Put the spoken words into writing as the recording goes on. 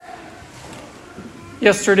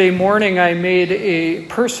Yesterday morning, I made a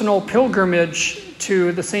personal pilgrimage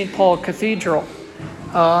to the St. Paul Cathedral.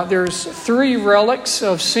 There's 3 relics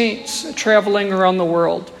of saints traveling around the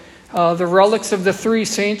world. The relics of the 3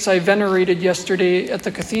 saints I venerated yesterday at the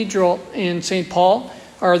cathedral in St. Paul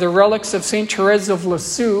are the relics of St. Therese of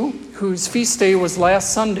Lisieux, whose feast day was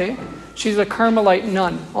last Sunday. She's a Carmelite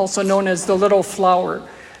nun, also known as the Little Flower.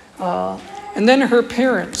 And then her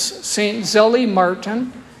parents, St. Zélie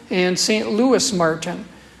Martin and St. Louis Martin.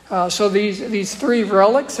 So these 3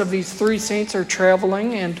 relics of these 3 saints are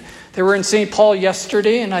traveling, and they were in St. Paul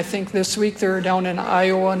yesterday, and I think this week they're down in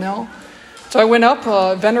Iowa now. So I went up,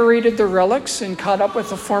 venerated the relics, and caught up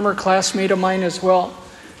with a former classmate of mine as well.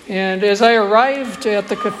 And as I arrived at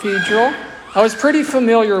the cathedral, I was pretty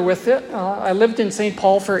familiar with it. I lived in St.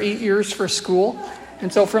 Paul for 8 years for school.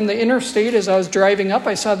 And so from the interstate, as I was driving up,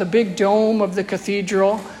 I saw the big dome of the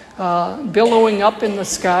cathedral billowing up in the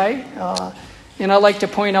sky. And I like to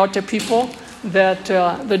point out to people that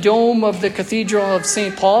the dome of the Cathedral of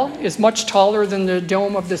St. Paul is much taller than the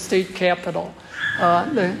dome of the state capitol.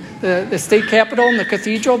 The state capitol and the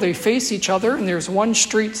cathedral, they face each other, and there's one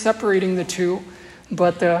street separating the two,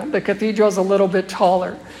 but the cathedral is a little bit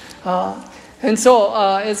taller. And so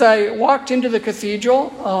as I walked into the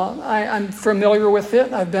cathedral, I'm familiar with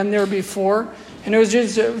it. I've been there before, and it was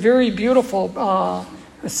just very beautiful.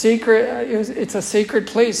 It's a sacred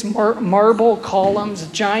place. Marble columns,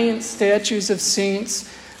 giant statues of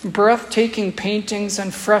saints, breathtaking paintings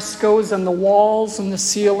and frescoes on the walls and the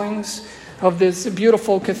ceilings of this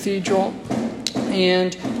beautiful cathedral.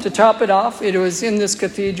 And to top it off, it was in this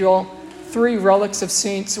cathedral, 3 relics of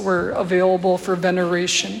saints were available for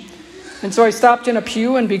veneration. And so I stopped in a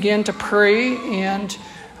pew and began to pray, and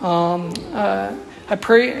I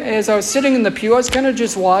pray as I was sitting in the pew, I was kind of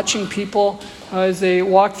just watching people as they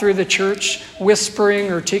walked through the church, whispering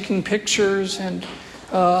or taking pictures, and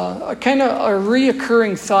a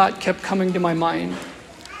reoccurring thought kept coming to my mind.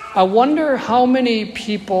 I wonder how many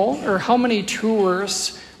people or how many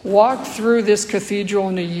tourists walk through this cathedral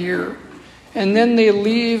in a year, and then they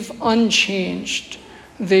leave unchanged.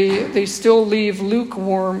 They still leave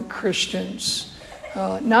lukewarm Christians.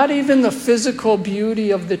 Not even the physical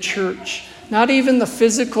beauty of the church, not even the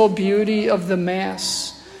physical beauty of the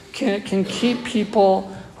Mass can keep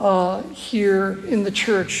people here in the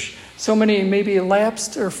church. So many maybe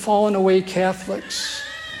lapsed or fallen away Catholics.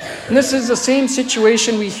 And this is the same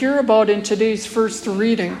situation we hear about in today's first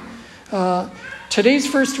reading. Today's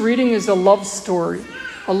first reading is a love story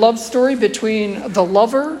between the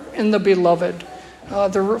lover and the beloved.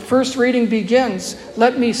 The first reading begins,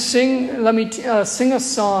 let me sing a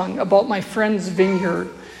song about my friend's vineyard.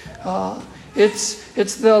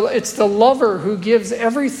 It's the lover who gives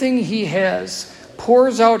everything he has,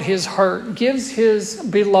 pours out his heart, gives his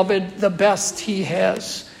beloved the best he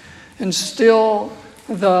has, and still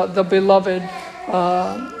the beloved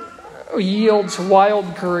yields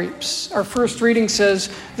wild grapes. Our first reading says,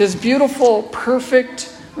 this beautiful,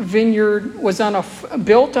 perfect vineyard was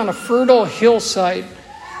built on a fertile hillside.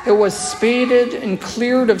 It was spaded and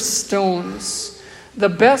cleared of stones. The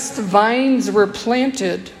best vines were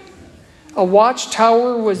planted. A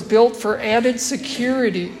watchtower was built for added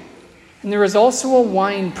security, and there was also a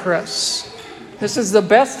wine press. This is the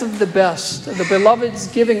best of the best. The beloved's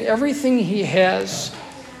giving everything he has,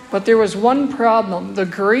 but there was one problem. The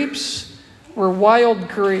grapes were wild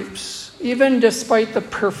grapes. Even despite the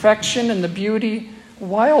perfection and the beauty,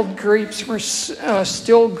 wild grapes were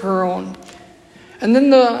still grown. And then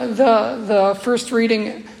the first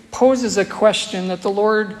reading poses a question that the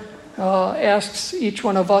Lord asks each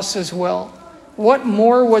one of us as well. What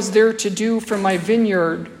more was there to do for my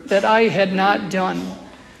vineyard that I had not done?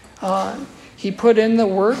 He put in the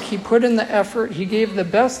work, he put in the effort, he gave the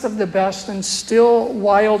best of the best, and still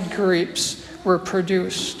wild grapes were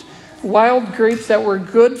produced. Wild grapes that were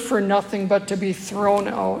good for nothing but to be thrown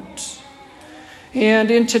out. And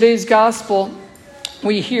in today's gospel,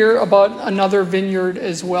 we hear about another vineyard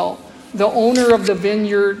as well. The owner of the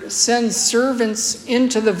vineyard sends servants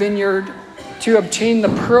into the vineyard to obtain the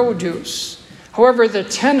produce. However, the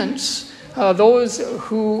tenants, those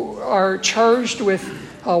who are charged with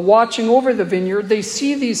watching over the vineyard, they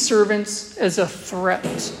see these servants as a threat.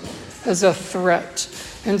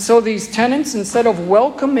 And so these tenants, instead of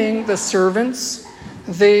welcoming the servants,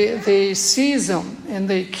 they seize them and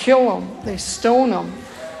they kill them, they stone them.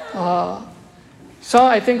 So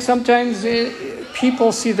I think sometimes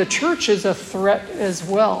people see the church as a threat as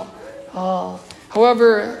well.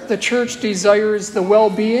 However, the church desires the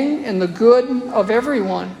well-being and the good of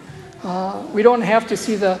everyone. We don't have to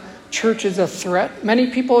see the church as a threat.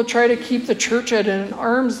 Many people try to keep the church at an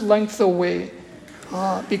arm's length away.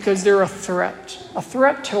 because they're a threat. A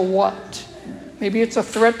threat to what? Maybe it's a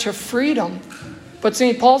threat to freedom. But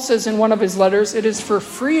St. Paul says in one of his letters, it is for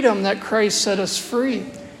freedom that Christ set us free.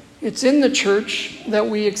 It's in the church that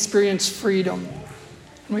we experience freedom.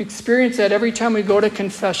 And we experience that every time we go to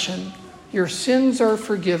confession. Your sins are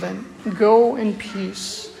forgiven. Go in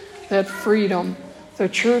peace. That freedom. The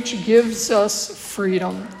church gives us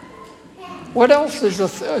freedom. What else is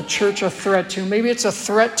a church a threat to? Maybe it's a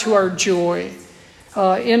threat to our joy.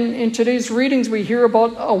 In today's readings, we hear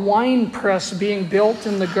about a wine press being built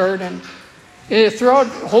in the garden. Throughout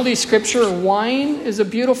Holy Scripture, wine is a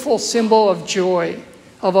beautiful symbol of joy,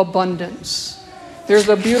 of abundance. There's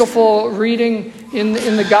a beautiful reading in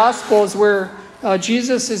the Gospels where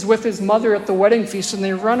Jesus is with his mother at the wedding feast and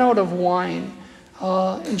they run out of wine.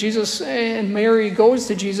 And Mary goes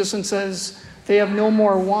to Jesus and says, they have no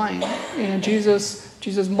more wine. And Jesus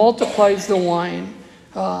multiplies the wine.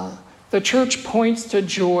 The church points to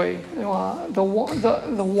joy. The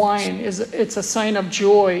wine it's a sign of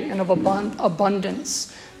joy and of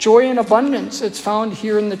abundance. Joy and abundance, it's found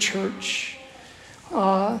here in the church.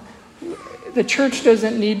 The church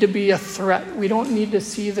doesn't need to be a threat. We don't need to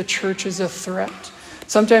see the church as a threat.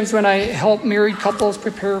 Sometimes when I help married couples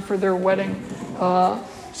prepare for their wedding,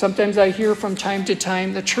 sometimes I hear from time to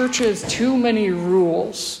time, the church has too many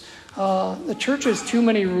rules. The church has too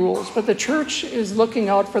many rules, but the church is looking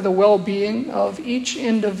out for the well-being of each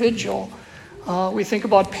individual. We think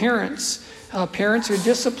about parents. Parents who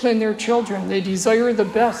discipline their children. They desire the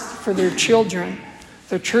best for their children.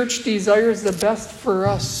 The church desires the best for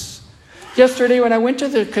us. Yesterday when I went to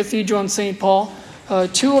the cathedral in St. Paul,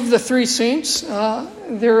 two of the three saints,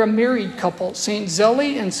 they're a married couple, St.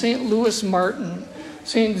 Zélie and St. Louis Martin.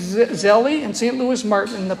 St. Zélie and St. Louis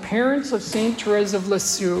Martin, the parents of St. Therese of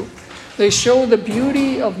Lisieux. They show the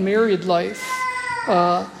beauty of married life.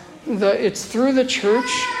 It's through the church.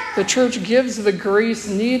 The church gives the grace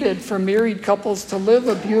needed for married couples to live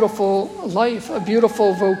a beautiful life, a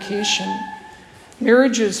beautiful vocation.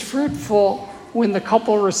 Marriage is fruitful when the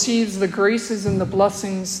couple receives the graces and the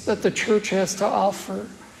blessings that the church has to offer.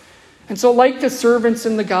 And so like the servants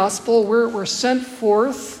in the gospel, we're sent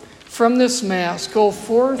forth from this Mass. Go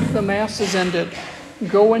forth, the Mass is ended.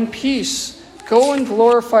 Go in peace. Go and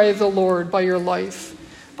glorify the Lord by your life.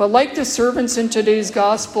 But like the servants in today's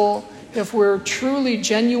gospel, if we're truly,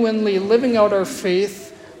 genuinely living out our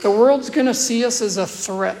faith, the world's going to see us as a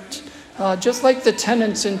threat. Just like the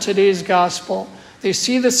tenants in today's gospel. They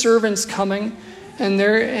see the servants coming, and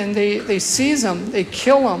they seize them, they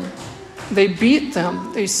kill them, they beat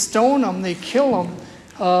them, they stone them, they kill them.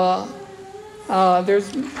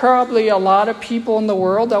 There's probably a lot of people in the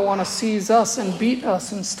world that want to seize us and beat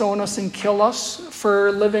us and stone us and kill us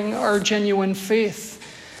for living our genuine faith.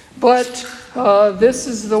 But this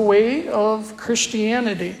is the way of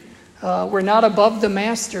Christianity. We're not above the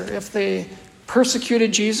master. If they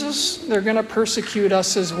persecuted Jesus, they're going to persecute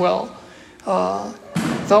us as well.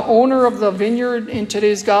 The owner of the vineyard in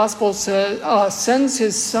today's gospel sends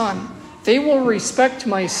his son. They will respect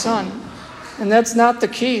my son. And that's not the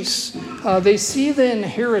case. They see the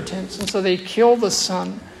inheritance, and so they kill the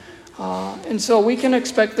son. And so we can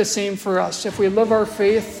expect the same for us. If we live our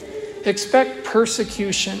faith, expect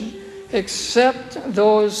persecution. Accept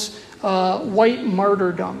those white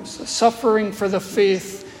martyrdoms, suffering for the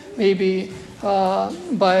faith, maybe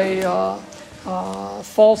by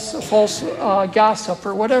false gossip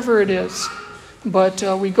or whatever it is. But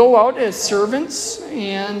we go out as servants,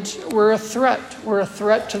 and we're a threat. We're a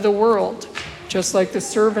threat to the world. Just like the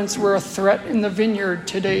servants were a threat in the vineyard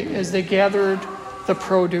today as they gathered the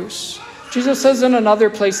produce. Jesus says in another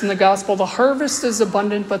place in the gospel, the harvest is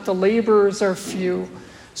abundant, but the laborers are few.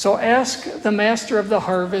 So ask the master of the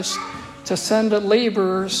harvest to send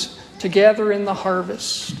laborers to gather in the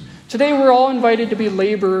harvest. Today we're all invited to be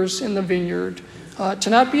laborers in the vineyard, to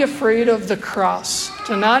not be afraid of the cross,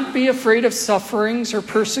 to not be afraid of sufferings or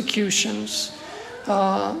persecutions.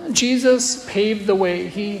 Jesus paved the way.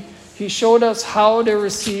 He showed us how to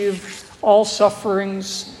receive all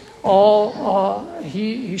sufferings.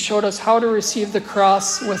 He showed us how to receive the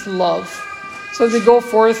cross with love. So as we go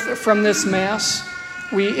forth from this Mass,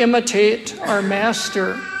 we imitate our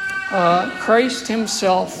Master, Christ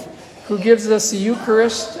himself, who gives us the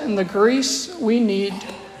Eucharist and the grace we need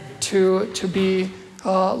to be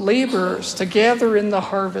laborers, to gather in the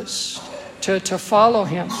harvest, to follow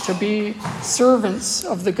him, to be servants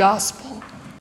of the gospel.